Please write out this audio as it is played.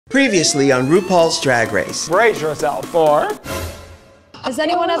Previously on RuPaul's Drag Race. Brace yourself for... Has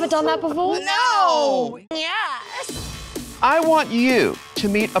anyone ever done that before? No! Yes! I want you to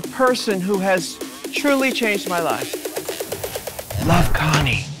meet a person who has truly changed my life. Love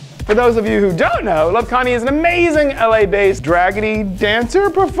Connie. For those of you who don't know, Love Connie is an amazing LA-based draggedy dancer,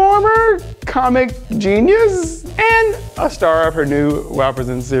 performer, comic genius, and a star of her new Wow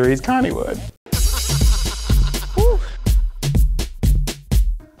Presents series, Conniewood.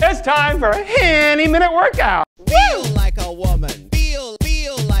 It's time for a handy-minute workout. Feel like a woman. Feel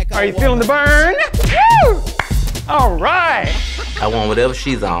like a woman. Are you feeling the burn? Woo! All right. I want whatever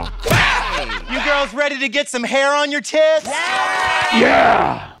she's on. You girls ready to get some hair on your tits?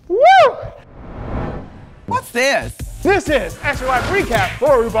 Yeah! Woo! What's this? This is Extra Life Recap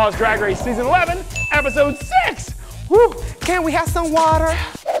for RuPaul's Drag Race Season 11, Episode 6. Woo! Can we have some water?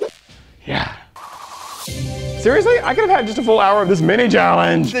 Yeah. Seriously? I could have had just a full hour of this mini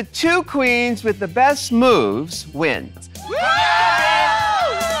challenge. The two queens with the best moves win.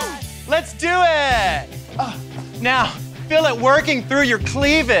 Let's do it! Now, feel it working through your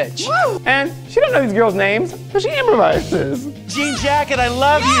cleavage. Woo! And she don't know these girls' names, but she improvises. Jean Jacket, I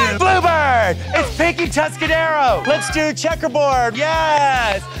love you. Bluebird, it's Pinky Tuscadero. Let's do checkerboard,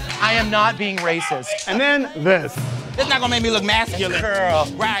 yes. I am not being racist. And then this. It's not gonna make me look masculine. Girl.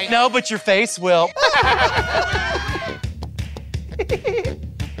 Right. No, but your face will.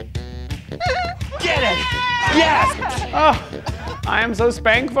 Get it! Yes! Oh, I am so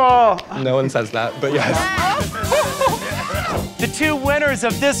spankful. No one says that, but yes. The two winners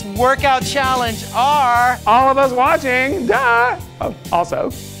of this workout challenge are... All of us watching, duh. Oh, also.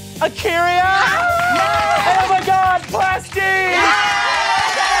 Akira! Oh my God, Plasty!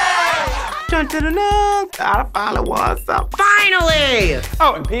 Dun, dun, dun, dun. I finally won some. Finally!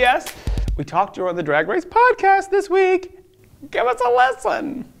 Oh, and P.S. We talked to her on the Drag Race podcast this week. Give us a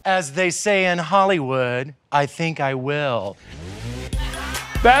lesson. As they say in Hollywood, I think I will.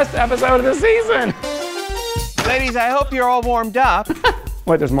 Best episode of the season. Ladies, I hope you're all warmed up.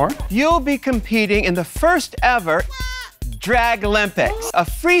 Wait, there's more? You'll be competing in the first ever Draglympics, a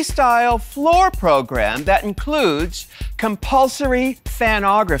freestyle floor program that includes compulsory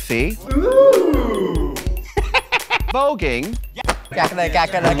fanography, voguing,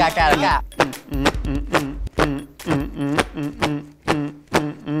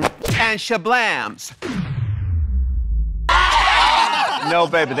 and shablams. No,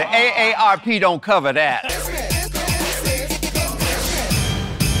 baby, the AARP don't cover that.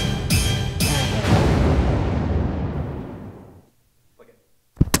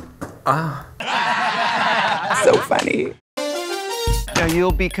 So funny. Now,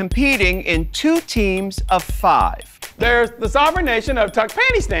 you'll be competing in 2 teams of 5. There's the sovereign nation of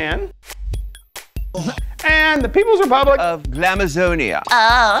Tuckpanistan and the People's Republic of Glamazonia.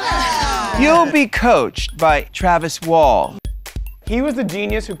 You'll be coached by Travis Wall. He was the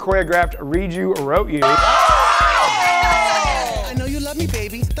genius who choreographed Read You or Wrote You. I know you love me,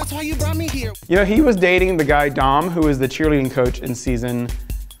 baby. That's why you brought me here. You know, he was dating the guy Dom, who was the cheerleading coach in season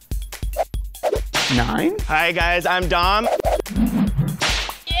 9. Hi guys, I'm Dom.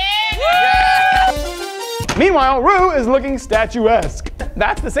 Meanwhile, Rue is looking statuesque.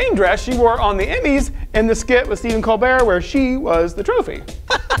 That's the same dress she wore on the Emmys in the skit with Stephen Colbert where she was the trophy.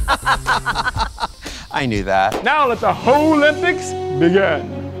 I knew that. Now let the Olympics begin.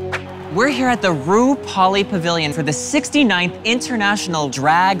 We're here at the RuPaul Pavilion for the 69th International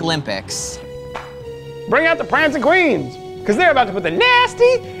Draglympics. Bring out the prancing queens, because they're about to put the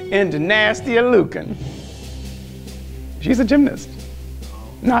nasty into nastier looking. She's a gymnast.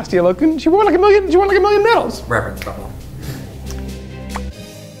 Nastier looking. She won like a million medals. Reference couple.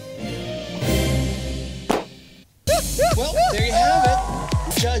 Well, there you have it.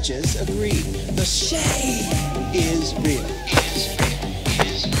 Judges agree. The shade is real.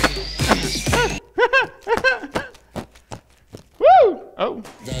 Woo! Oh.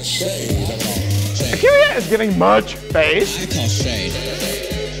 Akira is giving much face. I call shade.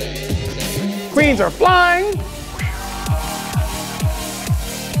 Queens are flying.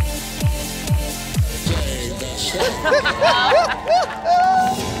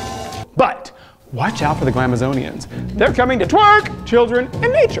 But watch out for the Glamazonians. They're coming to twerk, children,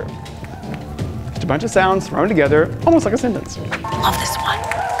 and nature. Just a bunch of sounds thrown together, almost like a sentence. Love this one.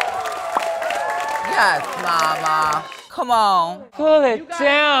 Yes, Mama. Come on. Pull it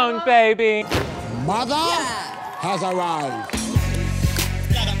down, baby. Mother has arrived.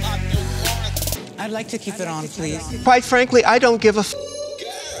 I'd like to keep it on, please. Quite frankly, I don't give a f.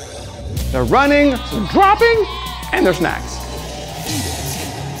 They're running, they're dropping, and their snacks.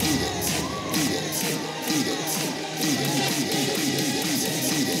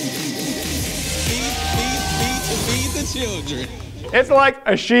 children. It's like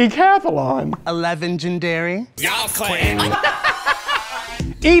a she-cathlon. A legendary. Y'all clan.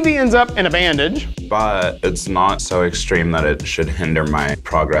 Evie ends up in a bandage. But it's not so extreme that it should hinder my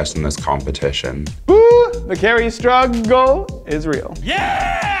progress in this competition. Ooh, the carry struggle is real.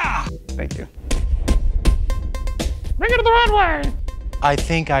 Yeah! Thank you. Bring it to the runway. I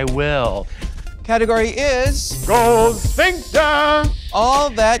think I will. Category is Gold Sphincter, all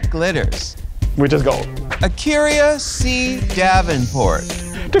that glitters. which is gold. Akiria C. Davenport.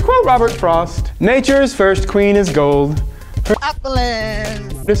 To quote Robert Frost, nature's first queen is gold.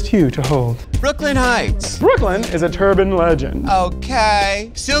 Just hue to hold. Brooklyn Heights. Brooklyn is a turban legend.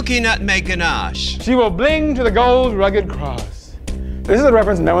 Okay. Silky Nutmeg Ganache. She will bling to the gold rugged cross. This is a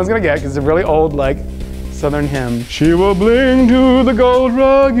reference no one's gonna get because it's a really old, like, Southern hymn. She will bling to the gold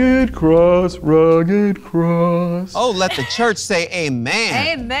rugged cross, rugged cross. Oh, let the church say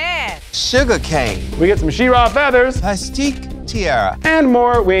amen. Amen. Sugarcane. We get some she-ra feathers Plastique Tiara. and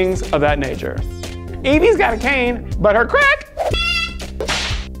more wings of that nature. Evie's got a cane, but her crack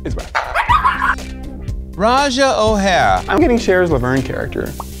is wet. Raja O'Hara. I'm getting Cher's Laverne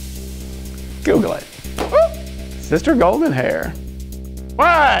character. Google it. Woo! Sister Golden Hair.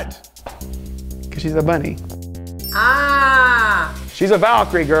 What? Because she's a bunny. Ah. She's a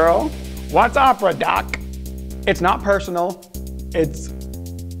Valkyrie girl. What's opera, doc? It's not personal. It's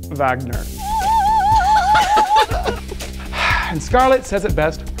Wagner. And Scarlett says it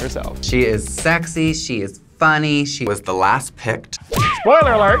best herself. She is sexy, she is funny, she was the last picked.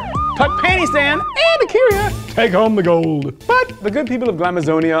 Spoiler alert, Tuck Panty Stand and Akiria take home the gold. But the good people of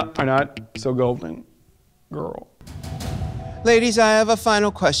Glamazonia are not so golden. Girl. Ladies, I have a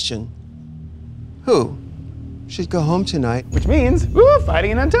final question. Who should go home tonight? Which means, woo,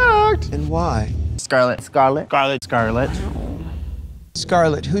 fighting and untucked. And why? Scarlet. Scarlet. Scarlet.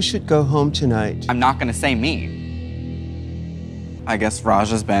 Scarlett, who should go home tonight? I'm not gonna say me. I guess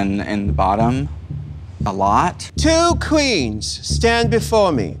Raja's been in the bottom a lot. Two queens stand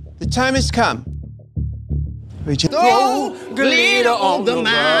before me. The time has come. No glitter on the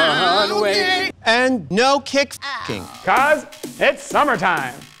runway. And no kick-ing. Cause it's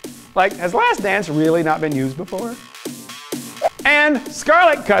summertime. Like, has Last Dance really not been used before? And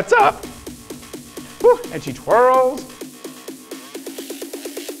Scarlett cuts up, whew, and she twirls.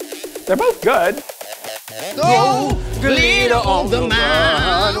 They're both good. No glitter on the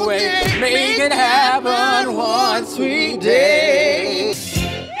runway. Make it happen one sweet day.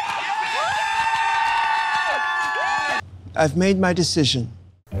 I've made my decision.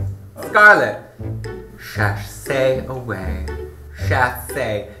 Scarlett, sashay away,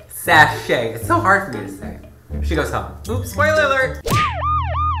 sashay, sashay. It's so hard for me to say. She goes home. Oops, spoiler alert.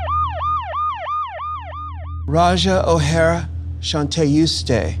 Raja O'Hara, Shantae, you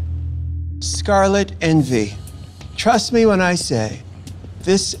stay. Scarlet Envy. Trust me when I say,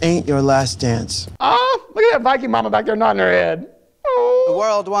 this ain't your last dance. Oh, look at that Viking mama back there nodding her head. Oh. The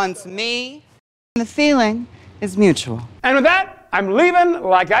world wants me. The feeling is mutual. And with that, I'm leaving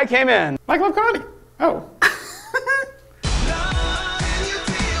like I came in. Like Love Connie. Oh.